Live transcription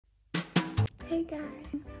Hey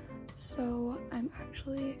guys, so I'm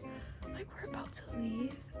actually like we're about to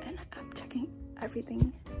leave and I'm checking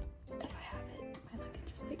everything if I have it. My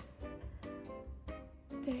luggage is like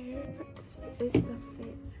there. This is the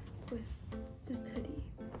fit with this hoodie.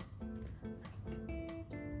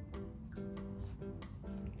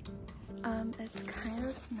 It's kind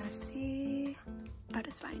of messy, but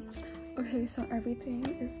it's fine. Okay, so everything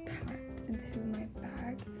is packed into my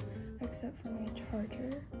bag except for my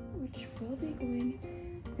charger, which will be going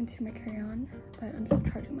into my carry-on, but I'm still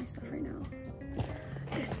charging my stuff right now.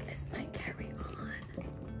 This is my carry-on.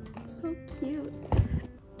 It's so cute.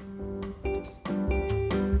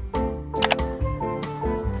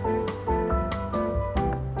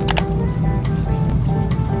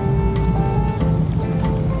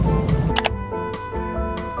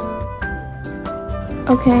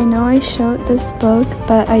 Okay, I know I showed this book,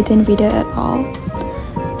 but I didn't read it at all.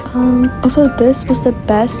 Also, this was the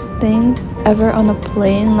best thing ever on the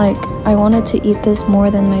plane. Like, I wanted to eat this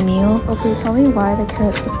more than my meal. Okay, tell me why the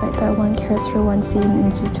carrots look like that. 1 carrots for 1 scene in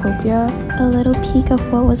Zootopia. A little peek of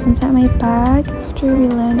what was inside my bag. After we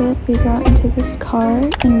landed, we got into this car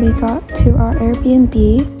and we got to our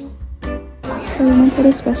Airbnb. So we went to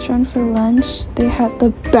this restaurant for lunch. They had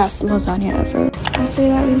the best lasagna ever. After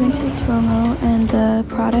that, we went to Duomo and the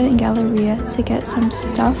Prada and Galleria to get some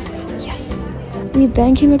stuff. We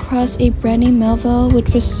then came across a brand new Melville, which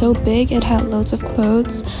was so big it had loads of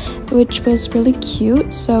clothes, which was really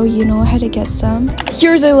cute, so you know how to get some.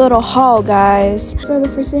 Here's a little haul, guys. So the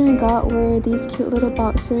first thing I got were these cute little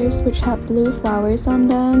boxers which had blue flowers on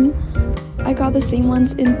them. I got the same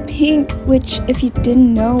ones in pink, which if you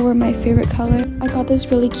didn't know were my favorite color. I got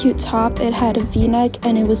this really cute top. It had a v-neck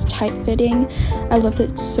and it was tight fitting. I loved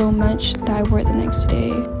it so much that I wore it the next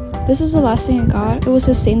day. This was the last thing I got. It was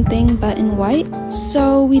the same thing but in white.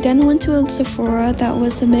 So we then went to a Sephora that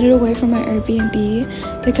was a minute away from my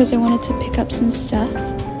Airbnb because I wanted to pick up some stuff.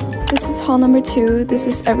 This is haul number 2. This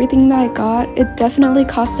is everything that I got. It definitely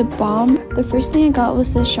cost a bomb. The first thing I got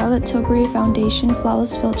was the Charlotte Tilbury Foundation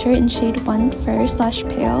Flawless Filter in shade 1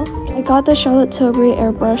 Fair/Pale. I got the Charlotte Tilbury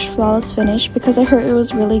Airbrush Flawless Finish because I heard it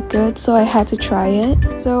was really good, so I had to try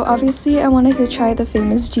it. So obviously I wanted to try the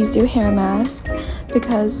famous Jisoo hair mask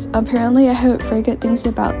because apparently I heard very good things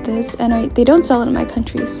about this and they don't sell it in my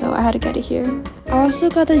country, so I had to get it here. I also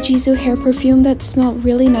got the Jisoo hair perfume that smelled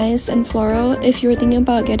really nice and floral. If you were thinking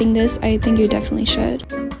about getting this, I think you definitely should.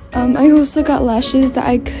 I also got lashes that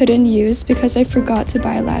I couldn't use because I forgot to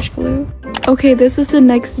buy lash glue. Okay, this was the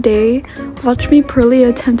next day. Watch me pearlee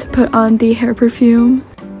attempt to put on the hair perfume.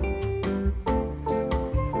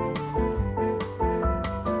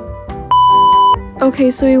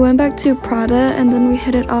 Okay, so we went back to Prada and then we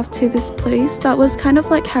headed off to this place that was kind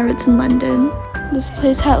of like Harrods in London. This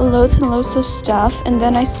place had loads and loads of stuff, and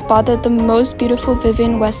then I spotted the most beautiful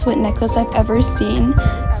Vivienne Westwood necklace I've ever seen,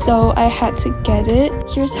 so I had to get it.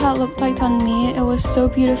 Here's how it looked like on me. It was so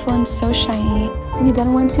beautiful and so shiny. We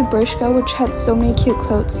then went to Bershka, which had so many cute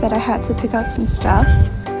clothes that I had to pick out some stuff.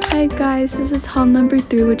 Hi guys, this is haul number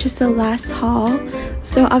 3, which is the last haul.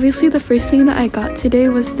 So obviously the first thing that I got today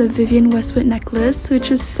was the Vivienne Westwood necklace,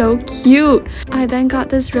 which is so cute. I then got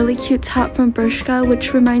this really cute top from Bershka,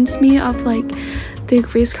 which reminds me of like the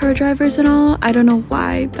race car drivers and all. I don't know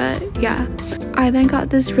why, but yeah. I then got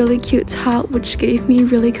this really cute top which gave me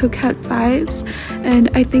really coquette vibes, and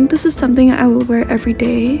I think this is something I will wear every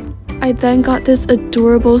day. I then got this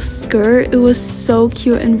adorable skirt. It was so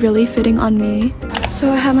cute and really fitting on me. So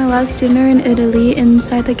I had my last dinner in Italy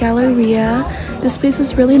inside the Galleria. This place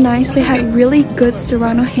is really nice. They had really good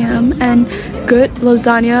serrano ham and good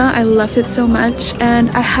lasagna. I loved it so much, and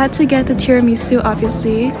I had to get the tiramisu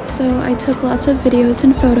obviously. So I took lots of videos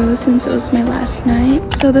and photos since it was my last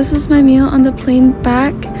night. So this is my meal on the plane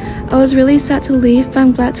back. I was really sad to leave, but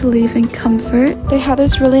I'm glad to leave in comfort. They had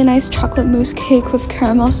this really nice chocolate mousse cake with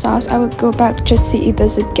caramel sauce. I would go back just to eat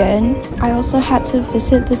this again. I also had to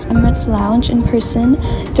visit this Emirates lounge in person.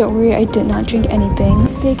 Don't worry, I did not drink anything.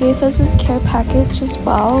 They gave us this care package as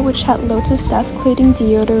well, which had loads of stuff, including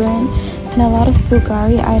deodorant and a lot of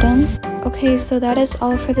Bulgari items. Okay, so that is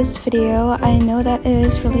all for this video. I know that it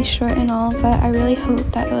is really short and all, but I really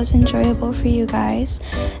hope that it was enjoyable for you guys.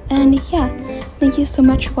 And yeah, thank you so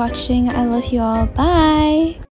much for watching. I love you all. Bye!